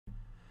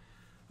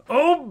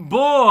Oh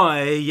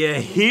boy, yeah,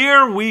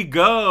 here we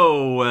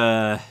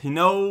go.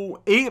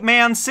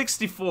 8-Man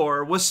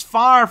 64 was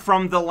far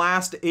from the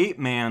last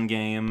 8-Man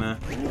game.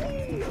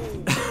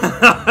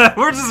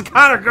 We're just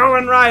kind of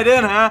going right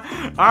in, huh?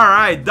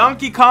 Alright,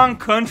 Donkey Kong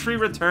Country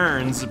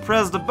Returns.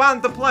 Press the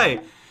button to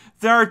play.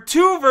 There are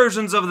two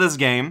versions of this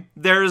game.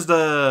 There's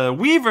the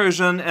Wii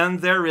version and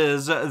there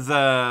is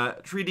the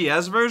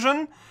 3DS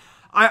version.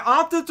 I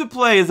opted to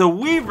play the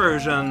Wii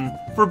version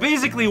for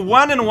basically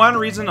one and one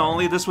reason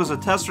only. This was a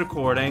test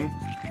recording.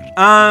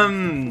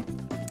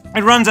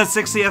 It runs at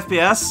 60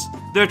 FPS.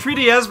 The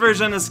 3DS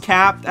version is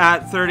capped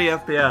at 30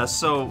 FPS.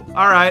 So,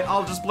 alright,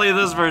 I'll just play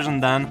this version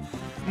then.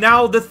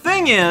 Now, the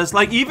thing is,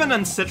 like, even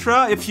in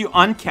Citra, if you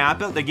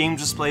uncap it, the game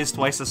just plays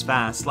twice as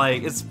fast.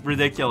 Like, it's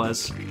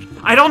ridiculous.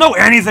 I don't know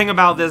anything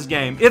about this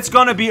game. It's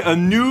gonna be a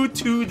new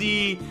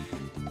 2D,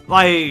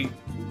 like,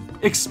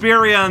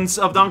 experience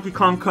of Donkey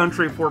Kong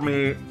Country for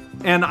me,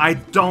 and I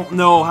don't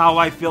know how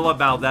I feel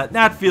about that.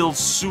 That feels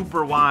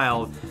super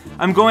wild.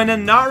 I'm going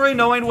in not really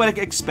knowing what to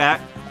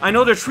expect. I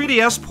know the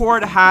 3DS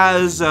port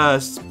has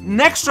an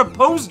extra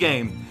post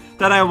game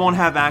that I won't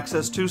have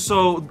access to,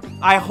 so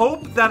I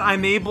hope that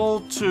I'm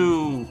able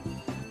to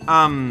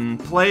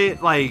play,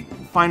 like,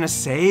 find a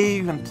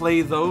save and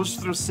play those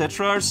through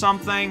Citra or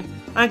something.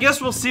 I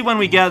guess we'll see when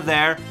we get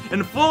there.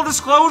 In full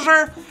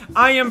disclosure,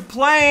 I am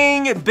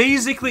playing,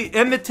 basically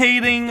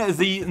imitating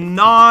the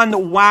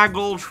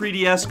non-waggle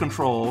 3DS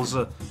controls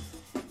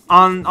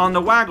on the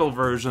waggle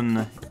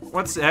version.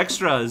 What's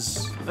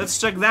extras? Let's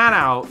check that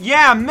out.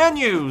 Yeah,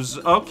 menus!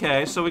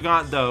 Okay, so we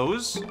got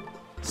those.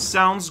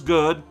 Sounds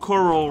good.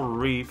 Coral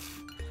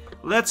Reef.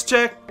 Let's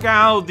check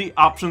out the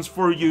options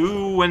for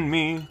you and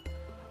me.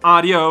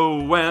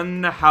 Audio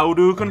and how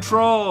to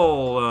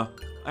control.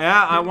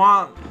 Yeah, I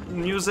want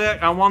music.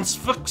 I want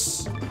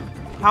fix.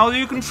 How do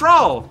you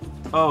control?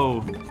 Oh,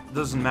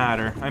 doesn't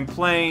matter. I'm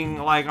playing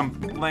like I'm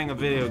playing a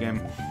video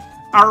game.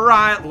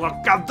 Alright, look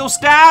at those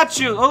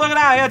statues! Oh, look at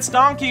that! Yeah, it's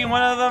Donkey,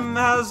 one of them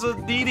has a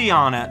Dee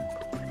on it.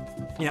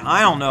 Yeah,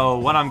 I don't know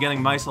what I'm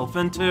getting myself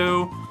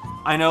into.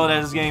 I know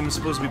that this game is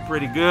supposed to be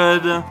pretty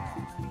good.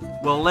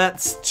 Well,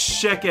 let's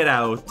check it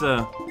out.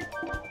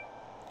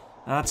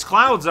 That's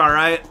clouds,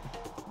 alright.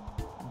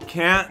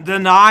 Can't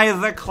deny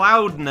the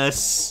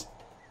cloudness.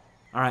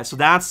 Alright, so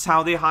that's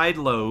how they hide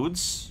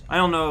loads. I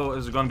don't know,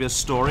 is there gonna be a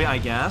story, I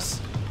guess?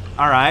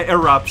 Alright,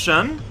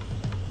 eruption.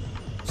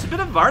 There's a bit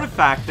of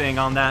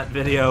artifacting on that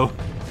video.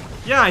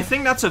 Yeah, I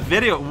think that's a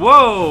video.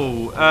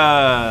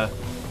 Whoa!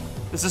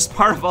 Is this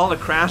part of all the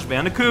Crash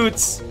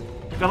Bandicoots?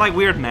 Got like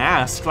weird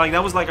masks. Like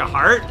that was like a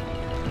heart?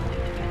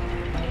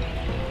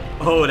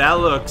 Oh, that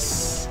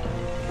looks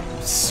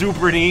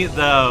super neat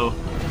though.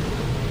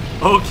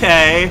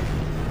 Okay.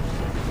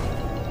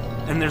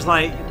 And there's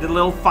like the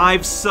little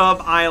 5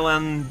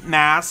 sub-island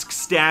mask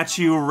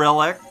statue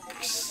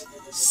relics.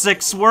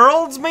 6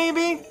 worlds,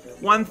 maybe?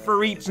 1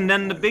 for each and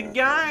then the big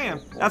guy.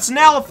 That's an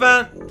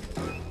elephant.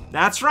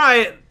 That's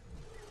right.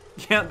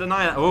 Can't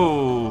deny that.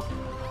 Oh,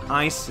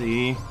 I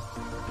see.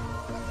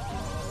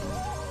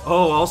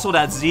 Oh, also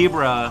that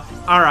zebra.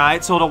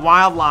 Alright, so the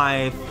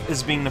wildlife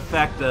is being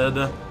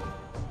affected.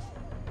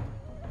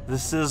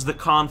 This is the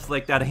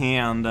conflict at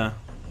hand. Look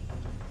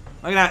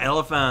at that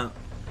elephant.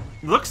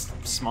 It looks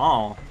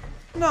small.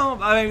 No,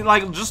 I mean,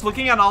 like, just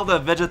looking at all the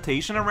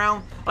vegetation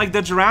around, like,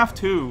 the giraffe,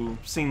 too,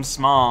 seems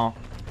small.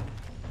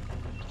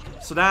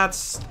 So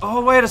that's...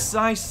 Oh, wait a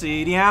second, I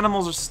see. The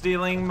animals are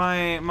stealing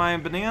my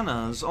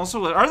bananas.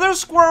 Also, are there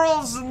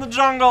squirrels in the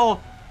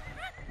jungle?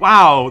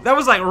 Wow, that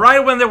was, like,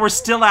 right when they were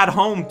still at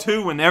home,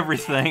 too, and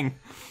everything.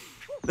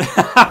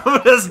 How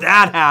does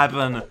that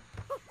happen?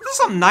 This is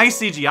some nice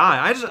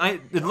CGI.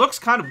 It looks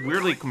kind of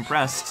weirdly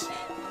compressed.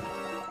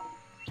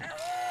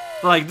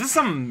 Like, this is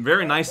some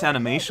very nice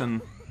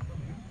animation.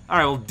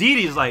 Alright, well, Dee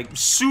Dee's, like,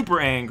 super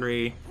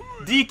angry.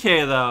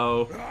 DK,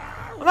 though.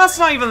 Well, that's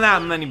not even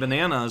that many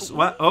bananas.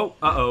 What? Oh,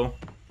 uh-oh.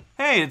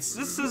 Hey, this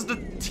is the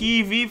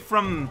TV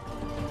from...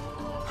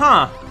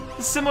 Huh.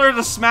 It's similar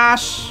to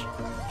Smash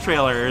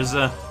trailers.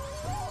 I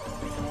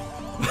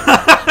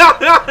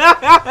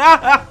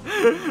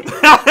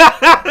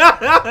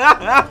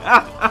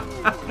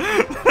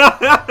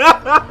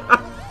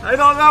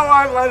don't know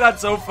why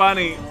that's so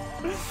funny.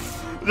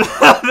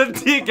 The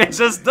DK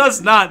just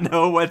does not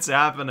know what's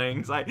happening.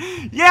 It's like,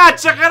 yeah,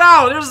 check it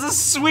out! There's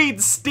this sweet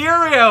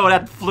stereo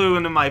that flew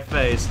into my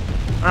face.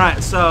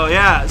 Alright, so,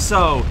 yeah,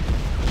 so...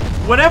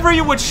 Whenever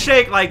you would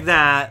shake like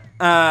that,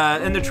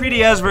 in the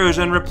 3DS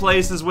version,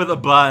 replaces with a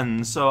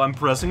button. So I'm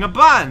pressing a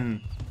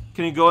button.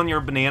 Can you go in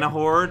your banana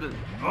horde?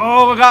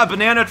 Oh, we got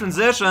banana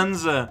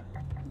transitions!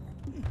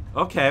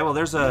 Okay, well,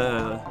 there's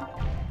a...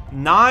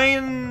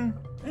 9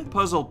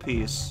 puzzle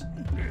piece.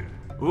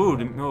 Ooh,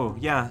 oh,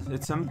 yeah,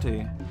 it's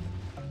empty.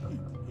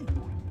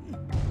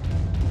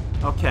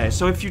 Okay,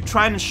 so if you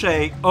try and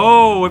shake...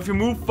 Oh, if you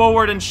move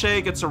forward and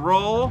shake, it's a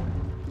roll?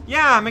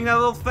 Yeah, make that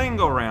little thing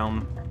go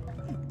around.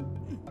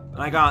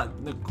 I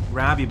got the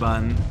grabby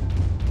button.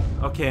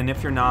 Okay, and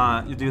if you're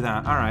not, you do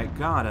that. Alright,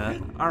 got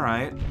it.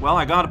 Alright. Well,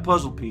 I got a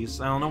puzzle piece.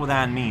 I don't know what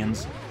that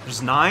means.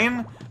 There's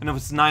 9? And if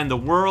it's 9 in the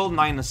world,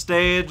 9 in the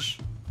stage.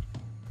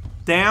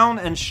 Down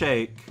and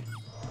shake.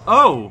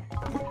 Oh!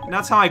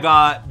 That's how I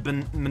got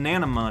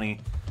banana money.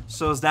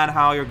 So is that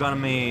how you're gonna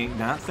make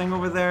that thing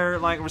over there,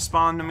 like,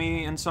 respond to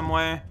me in some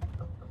way?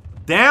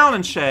 Down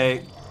and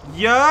shake.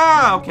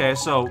 Yeah! Okay,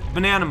 so,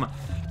 banana money.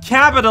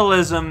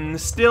 Capitalism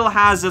still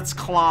has its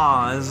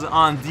claws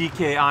on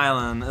DK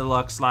Island, it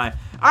looks like.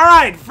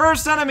 Alright,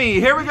 first enemy,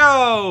 here we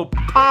go!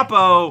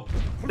 Popo.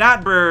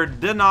 That bird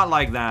did not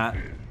like that.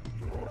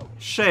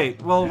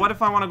 Shake. Well, what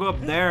if I want to go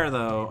up there,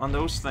 though? On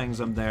those things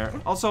up there.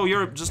 Also,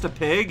 you're just a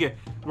pig.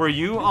 Were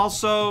you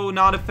also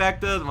not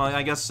affected? Well,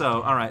 I guess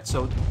so. Alright,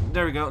 so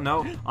there we go.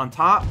 No, on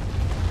top.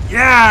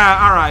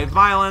 Yeah! Alright,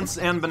 violence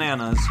and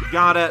bananas.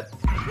 Got it.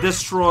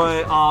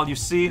 Destroy all you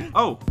see.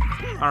 Oh!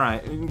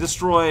 Alright,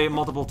 destroy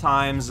multiple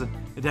times. And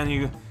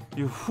then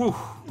whew.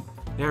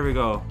 There we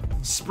go.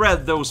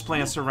 Spread those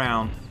plants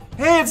around.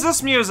 Hey, it's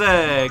this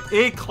music!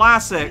 A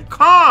classic.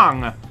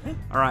 Kong!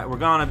 Alright, we're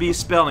gonna be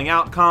spelling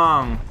out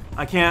Kong.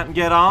 I can't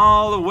get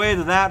all the way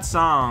to that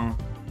song.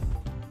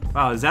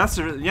 Wow, is that...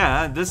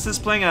 Yeah, this is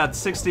playing at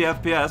 60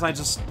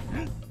 FPS.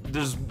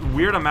 There's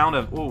weird amount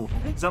of... Oh,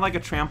 is that like a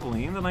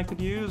trampoline that I could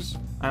use?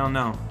 I don't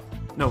know.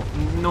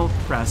 No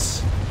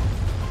press.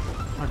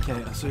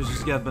 Okay, so you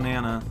just get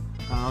banana.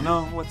 I don't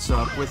know, what's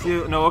up with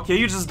you? No, okay,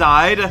 you just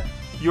died.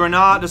 You are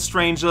not a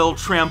strange little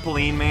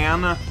trampoline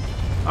man.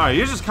 Alright,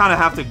 you just kind of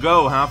have to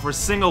go, huh? For a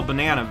single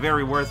banana,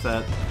 very worth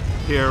it.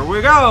 Here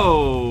we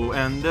go!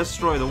 And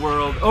destroy the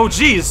world. Oh,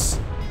 jeez!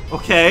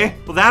 Okay,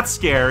 well that's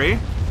scary.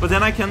 But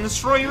then I can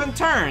destroy you in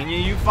turn.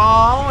 You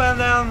fall, and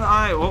then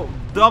well,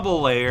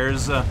 double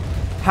layers.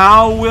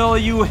 How will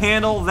you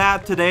handle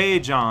that today,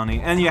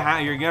 Johnny? And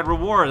you get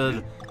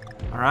rewarded.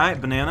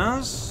 Alright,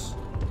 bananas.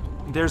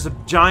 There's a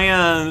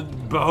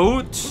giant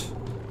boat.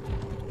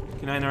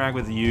 Can I interact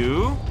with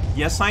you?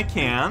 Yes, I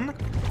can.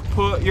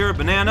 Put your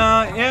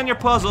banana and your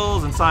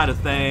puzzles inside a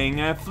thing.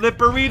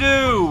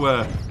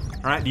 Flippery-doo!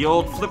 Alright, the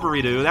old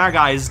flippery-doo. That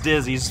guy is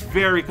dizzy. He's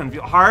very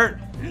confused. Heart?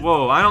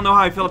 Whoa, I don't know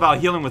how I feel about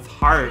healing with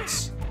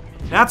hearts.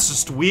 That's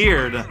just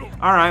weird.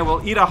 Alright,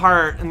 well, eat a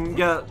heart and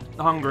get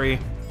hungry.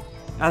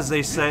 As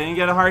they say, and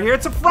get a heart here.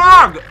 It's a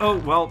frog! Oh,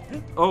 well,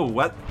 oh,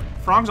 what?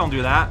 Frogs don't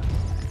do that.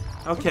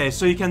 Okay,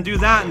 so you can do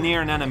that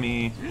near an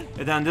enemy.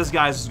 And then this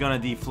guy's just gonna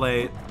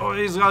deflate. Oh,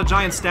 he's got a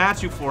giant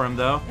statue for him,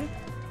 though.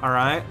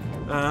 Alright.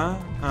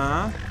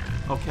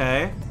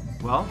 Okay.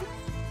 Well.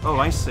 Oh,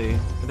 I see.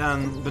 And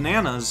then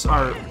bananas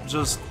are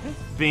just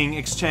being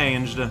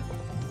exchanged.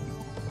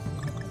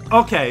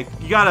 Okay,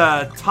 you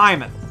gotta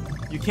time it.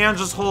 You can't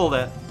just hold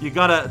it. You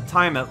gotta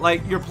time it.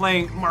 Like you're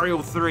playing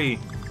Mario 3.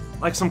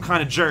 Like some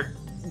kind of jerk.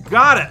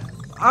 Got it!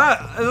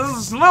 This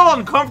is a little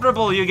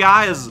uncomfortable, you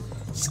guys.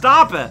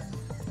 Stop it.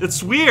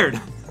 It's weird.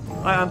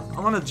 I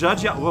want to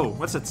judge you. Whoa,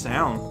 what's that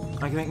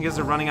sound? I guess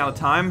they're running out of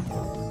time.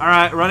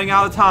 Alright, running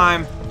out of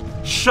time.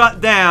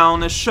 Shut down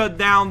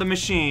the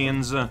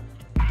machines. The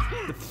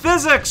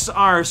physics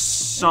are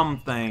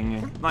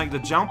something. Like the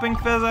jumping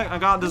physics. I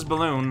got this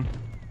balloon.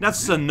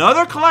 That's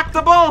another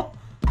collectible?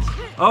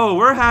 Oh,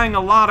 we're having a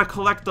lot of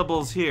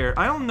collectibles here.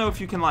 I don't know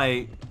if you can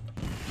like...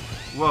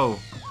 Whoa.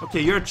 Okay,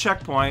 you're a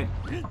checkpoint.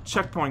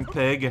 Checkpoint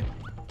pig.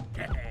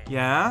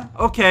 Yeah.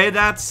 Okay,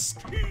 that's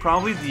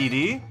probably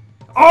Dee.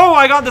 Oh,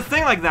 I got the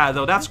thing like that,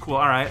 though. That's cool.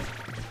 Alright.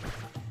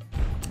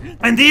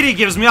 And Dee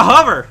gives me a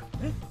hover.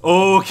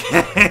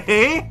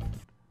 Okay.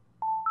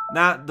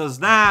 That does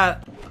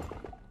that.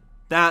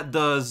 That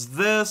does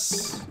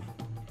this.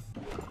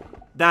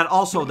 That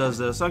also does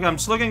this. Okay, I'm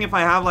just looking if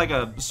I have, like,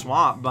 a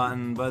swap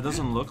button, but it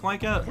doesn't look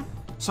like it.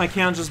 So I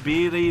can't just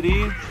be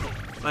Dee.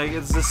 Like,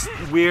 it's this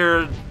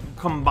weird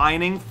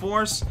combining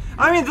force.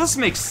 I mean, this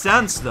makes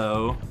sense,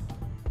 though.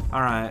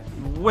 Alright,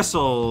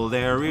 whistle,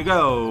 there we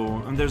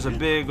go. And there's a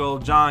big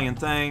old giant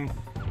thing.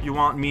 You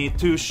want me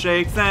to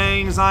shake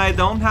things? I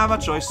don't have a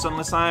choice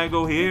unless I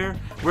go here,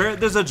 where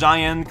there's a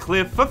giant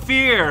cliff of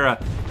fear.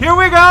 Here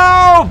we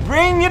go!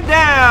 Bring it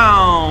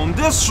down!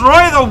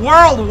 Destroy the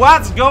world!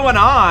 What's going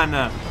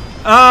on?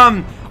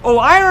 Oh,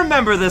 I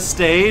remember this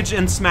stage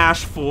in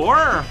Smash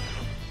 4.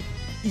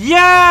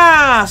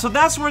 Yeah! So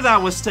that's where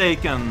that was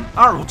taken.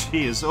 Oh,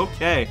 jeez,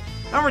 okay.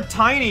 Now we're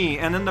tiny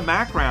and in the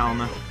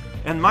background.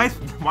 And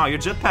wow, your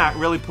jetpack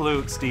really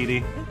pollutes,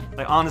 Dee.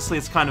 Like, honestly,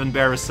 it's kind of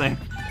embarrassing.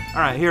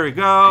 Alright, here we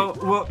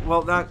go.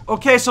 Well,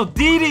 okay, so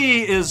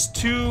Dee is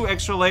 2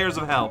 extra layers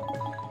of health.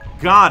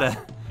 Got it.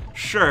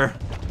 Sure.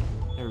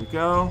 There we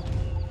go.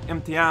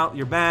 Empty out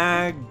your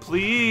bag,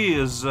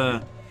 please.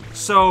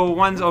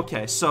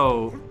 Okay,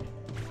 so...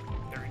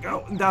 There we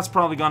go. That's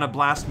probably gonna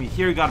blast me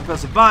here. You gotta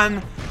press a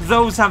button.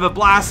 Those have a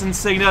blast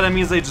insignia, that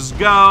means they just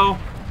go.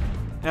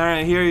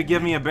 Alright, here you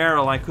give me a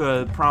barrel. I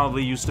could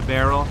probably use the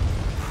barrel.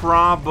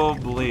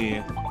 Probably.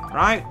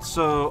 Right?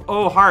 So,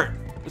 oh, heart.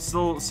 It's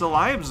still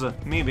lives,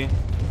 maybe.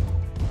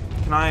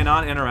 Can I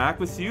not interact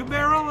with you,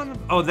 barrel?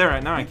 Oh, there,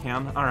 now I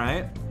can.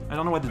 Alright. I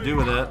don't know what to do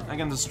with it. I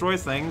can destroy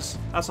things.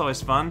 That's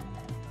always fun.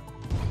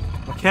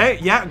 Okay,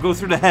 yeah, go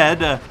through the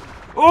head.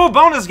 Oh,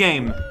 bonus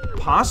game.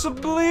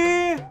 Possibly?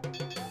 Yeah,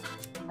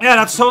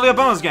 that's totally a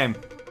bonus game.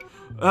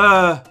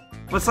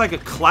 What's like a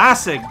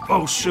classic?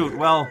 Oh, shoot.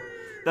 Well,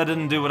 that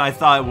didn't do what I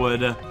thought it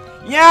would.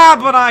 Yeah,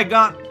 but I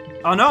got...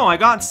 Oh, no, I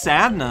got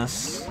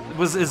sadness.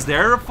 Is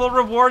there a full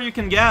reward you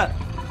can get?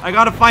 I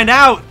gotta find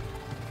out.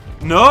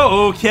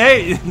 No,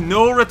 okay.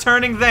 No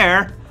returning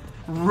there.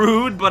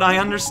 Rude, but I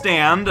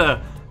understand. I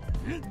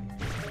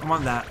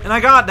want that. And I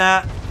got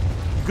that.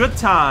 Good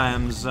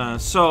times.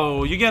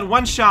 So, you get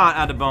one shot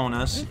at a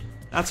bonus.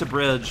 That's a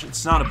bridge.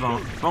 It's not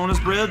a bonus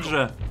bridge.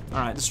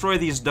 Alright, destroy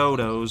these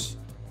dodos.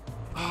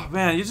 Oh,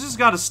 man, you just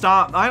gotta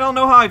stop. I don't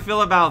know how I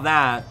feel about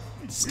that.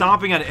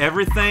 Stopping at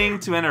everything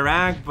to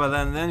interact, but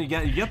then you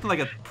get like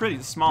a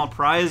pretty small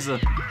prize.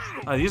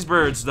 These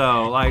birds,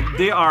 though, like,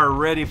 they are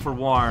ready for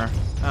war.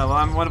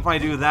 What if I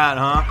do that,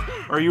 huh?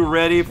 Are you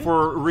ready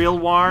for real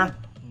war?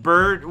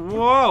 Bird,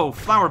 whoa,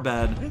 flower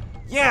bed.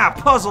 Yeah,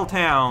 Puzzle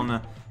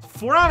Town.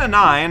 4 out of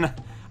 9.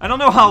 I don't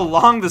know how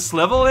long this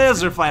level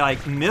is, or if I,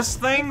 like, miss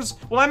things.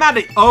 Well, I'm at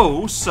the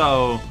O,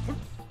 so...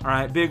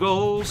 Alright, big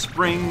ol'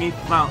 springy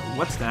fountain.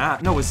 What's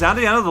that? No, is that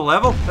the end of the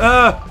level?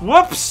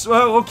 Whoops!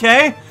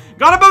 Okay.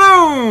 Got a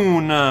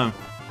balloon!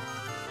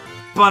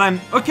 But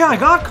I'm... Okay, I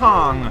got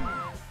Kong.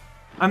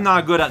 I'm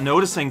not good at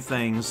noticing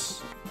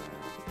things.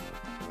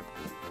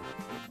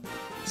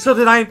 So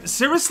did I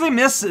seriously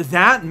miss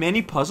that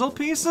many puzzle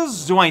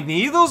pieces? Do I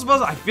need those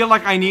puzzle? I feel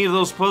like I need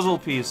those puzzle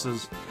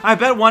pieces. I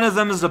bet one of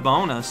them is a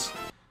bonus.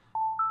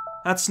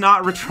 That's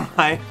not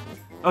retry.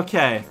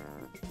 Okay.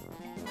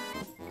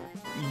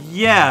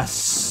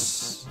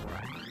 Yes.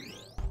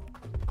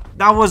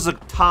 That was a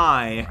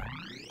tie.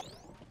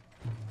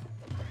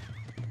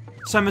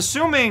 So I'm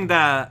assuming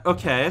that,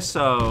 okay,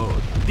 so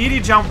Dee Dee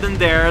jumped in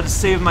there to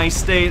save my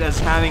state as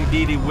having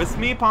Dee Dee with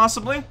me,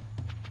 possibly?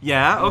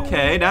 Yeah,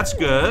 okay, that's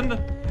good.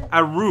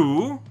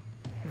 Aru,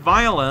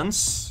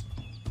 violence,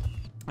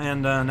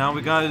 and now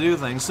we gotta do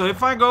things. So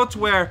if I go to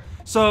where,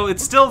 so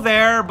it's still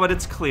there, but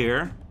it's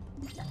clear.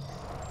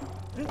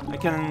 I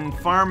can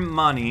farm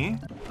money.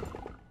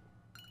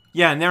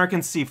 Yeah, and there I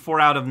can see 4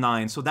 out of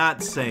 9, so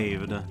that's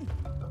saved.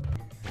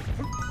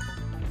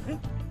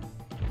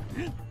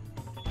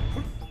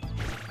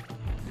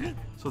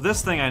 So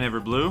this thing I never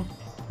blew.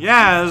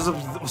 Yeah,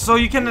 so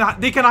they can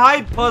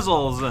hide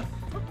puzzles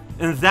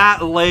in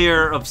that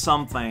layer of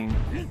something.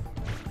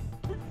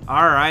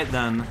 Alright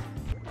then.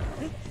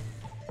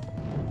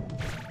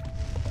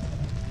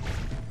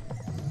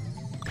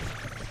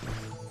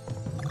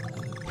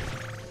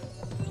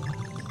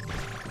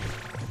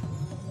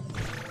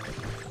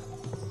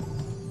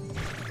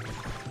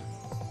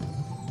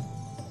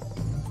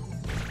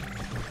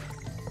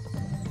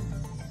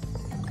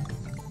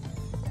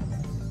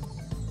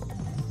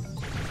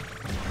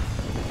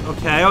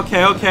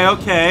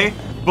 Okay.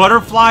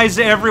 Butterflies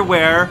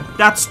everywhere.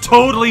 That's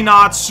totally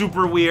not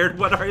super weird.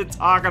 What are you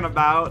talking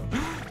about?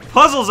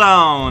 Puzzle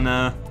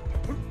zone.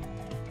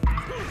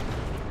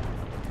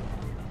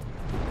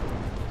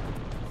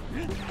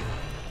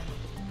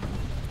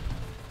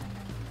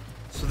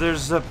 So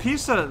there's a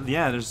piece of...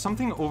 Yeah, there's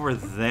something over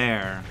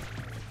there.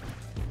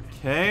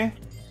 Okay.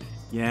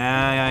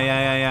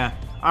 Yeah.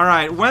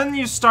 Alright, when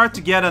you start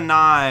to get an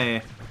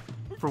eye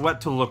for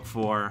what to look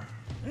for.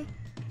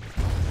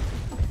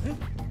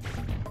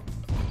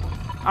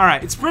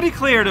 Alright, it's pretty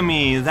clear to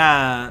me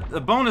that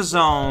the bonus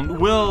zone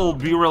will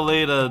be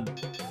related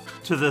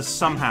to this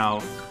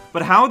somehow.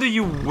 But how do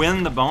you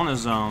win the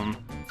bonus zone?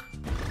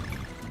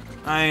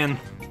 I mean,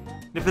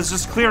 if it's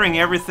just clearing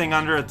everything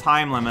under a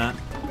time limit.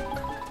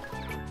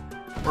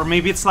 Or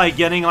maybe it's like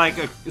getting like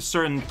a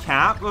certain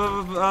cap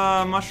of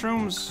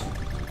mushrooms.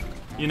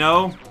 You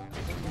know?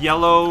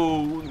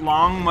 Yellow,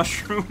 long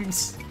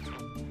mushrooms.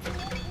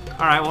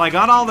 Alright, well I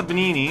got all the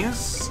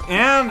baninis.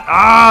 And,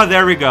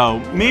 there we go.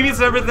 Maybe it's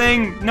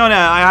everything. No,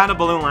 I had a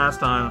balloon last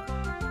time.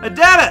 I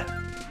did it!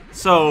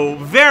 So,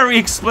 very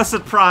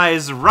explicit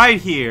prize right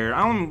here.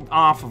 I'm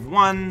off of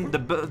 1.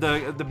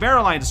 The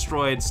barrel I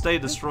destroyed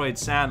stayed destroyed,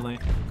 sadly.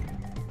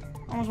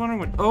 I was wondering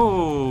what...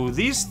 Oh,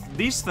 these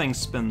things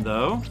spin,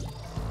 though.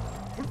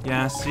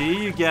 Yeah,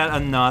 see? You get a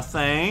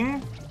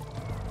nothing.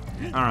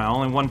 Alright,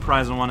 only 1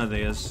 prize on one of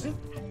these.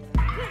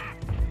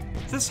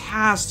 This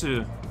has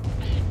to...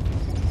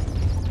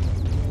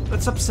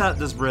 Let's upset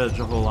this bridge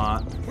a whole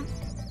lot.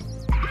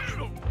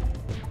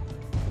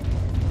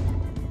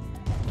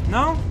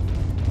 No?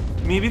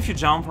 Maybe if you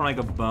jump from like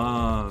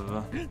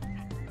above.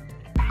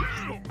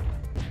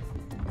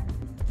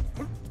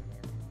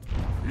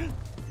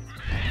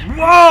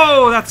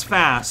 Whoa, that's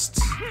fast.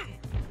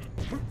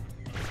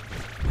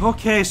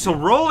 Okay, so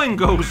rolling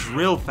goes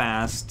real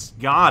fast.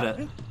 Got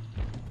it.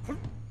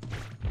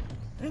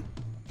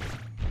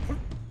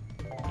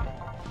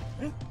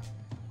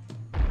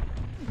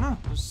 No,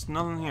 there's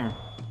nothing here.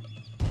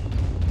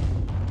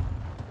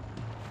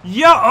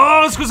 Yeah,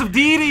 oh, it's because of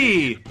Dee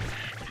Dee!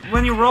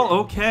 When you roll,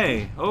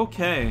 okay,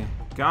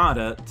 got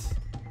it.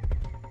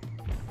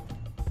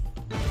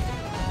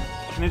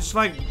 And it's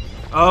like,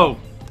 oh,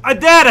 I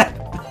did it!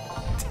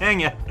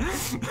 Dang it.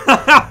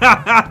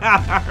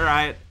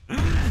 Alright.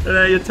 And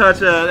then you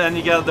touch it and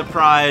you get the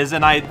prize,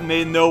 and I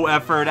made no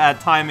effort at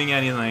timing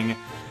anything.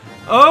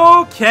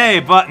 Okay,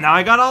 but now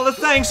I got all the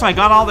things, so I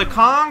got all the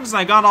Kongs,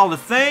 I got all the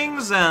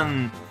things,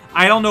 and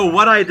I don't know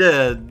what I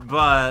did,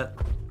 but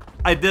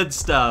I did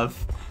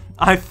stuff.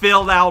 I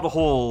filled out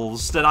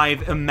holes that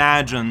I've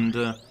imagined.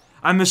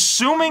 I'm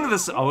assuming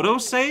this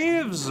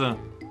auto-saves?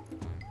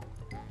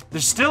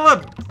 There's still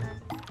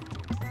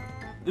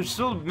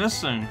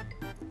missing.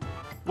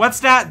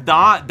 What's that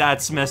dot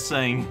that's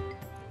missing?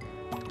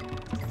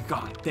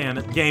 God damn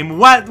it, game.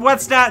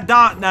 What's that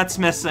dot that's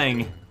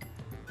missing?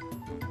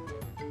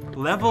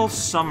 Level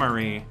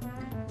summary.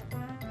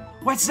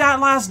 What's that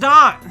last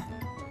dot?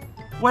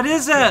 What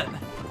is it?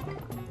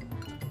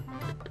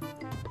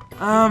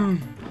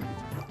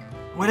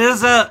 What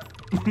is it?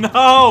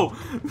 No!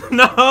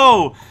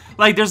 No!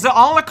 Like, there's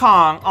all the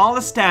Kong, all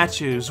the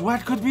statues.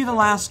 What could be the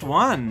last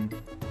one?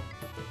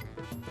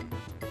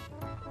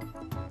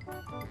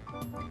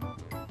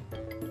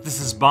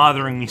 This is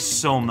bothering me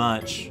so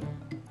much.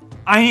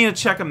 I need to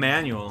check a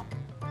manual.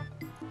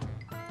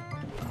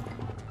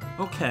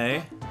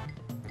 Okay.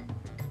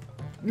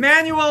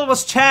 Manual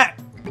was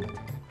checked!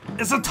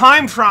 It's a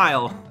time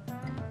trial!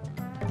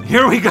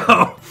 Here we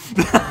go!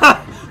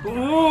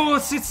 Ooh,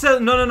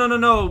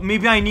 no.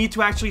 Maybe I need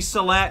to actually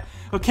select.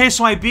 Okay,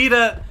 so I beat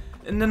it,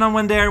 and then I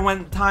went there,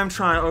 went time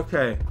trial.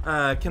 Okay,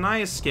 can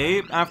I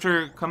escape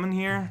after coming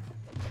here?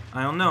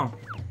 I don't know.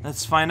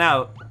 Let's find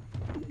out.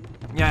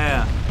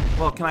 Yeah.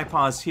 Well, can I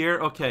pause here?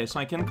 Okay, so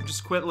I can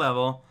just quit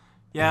level.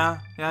 Yeah,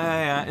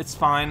 it's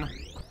fine.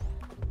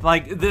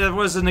 Like, there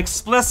was an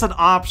explicit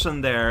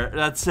option there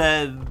that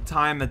said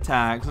time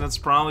attack, so that's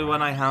probably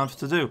what I have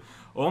to do.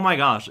 Oh my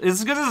gosh,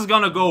 this is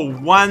gonna go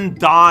 1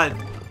 dot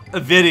a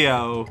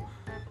video.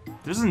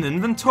 There's an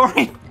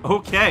inventory?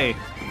 Okay.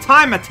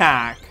 Time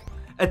attack.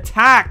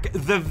 Attack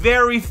the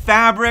very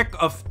fabric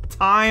of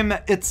time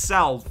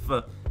itself.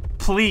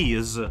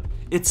 Please.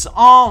 It's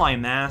all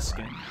I'm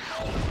asking.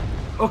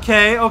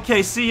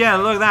 Okay, see, yeah,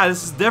 look at that.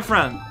 This is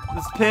different.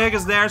 This pig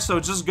is there, so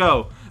just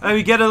go. And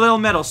we get a little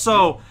medal.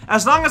 So,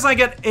 as long as I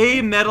get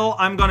a medal,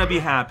 I'm gonna be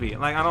happy.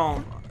 Like, I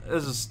don't...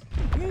 This is...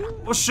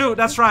 Oh, shoot,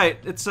 that's right.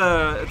 It's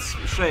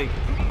shake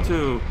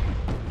to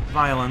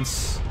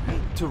violence.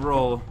 To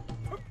roll.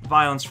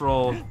 Violence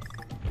roll.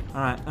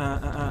 Alright,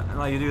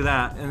 like you do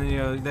that, and then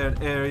you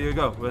there you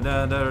go.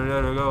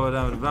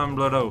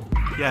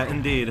 Yeah,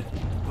 indeed.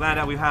 Glad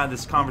that we've had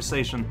this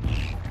conversation.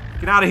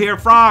 Get out of here,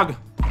 frog!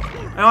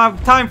 I don't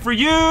have time for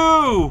you!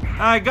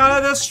 I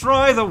gotta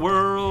destroy the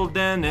world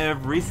and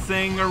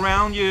everything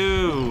around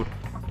you.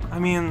 I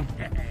mean,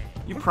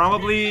 you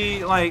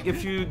probably, like,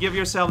 if you give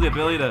yourself the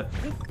ability to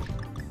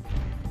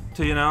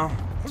you know,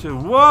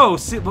 whoa,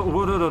 see,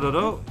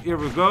 here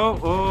we go.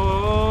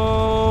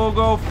 Oh,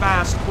 go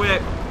fast,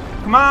 quick.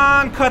 Come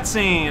on,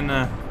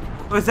 cutscene.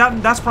 Oh,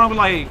 that's probably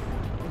like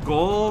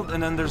gold,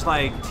 and then there's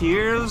like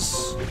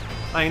tears.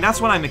 I mean,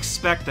 that's what I'm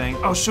expecting.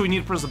 Oh shoot, we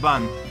need to press the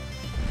button.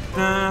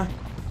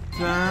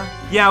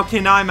 Yeah, okay,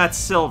 now I'm at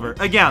silver.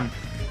 Again,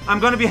 I'm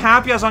gonna be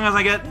happy as long as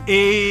I get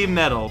a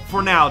medal.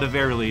 For now, at the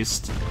very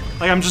least.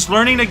 Like, I'm just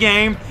learning the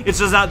game. It's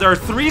just that there are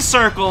 3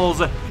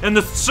 circles, and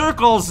the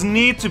circles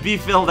need to be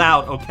filled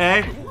out,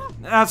 okay?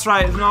 That's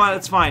right, you know what,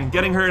 it's fine.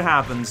 Getting hurt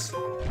happens.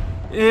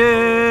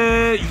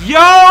 Yo,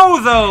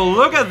 though,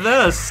 look at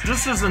this.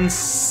 This is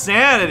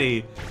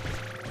insanity.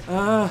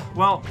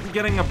 Well, I'm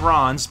getting a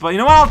bronze, but you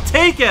know what, I'll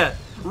take it.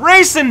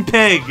 Racing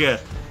Pig,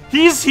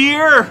 he's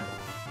here.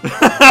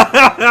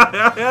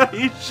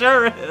 He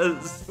sure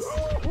is.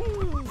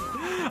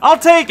 I'll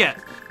take it.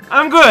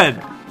 I'm good.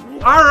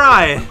 All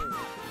right.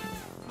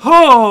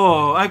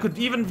 Oh, I could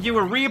even view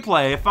a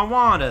replay if I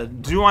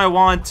wanted. Do I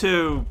want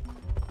to?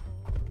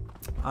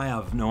 I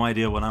have no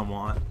idea what I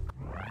want.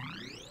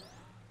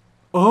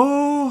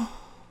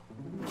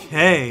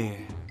 Okay.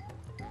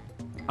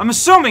 I'm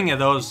assuming it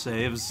those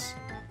saves.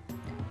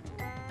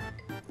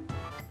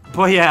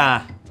 But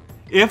yeah,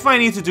 if I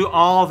need to do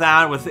all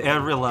that with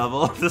every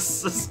level,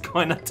 this is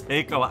going to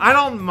take a while. I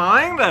don't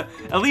mind,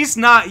 at least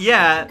not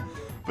yet,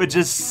 but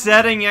just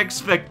setting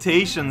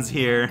expectations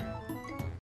here.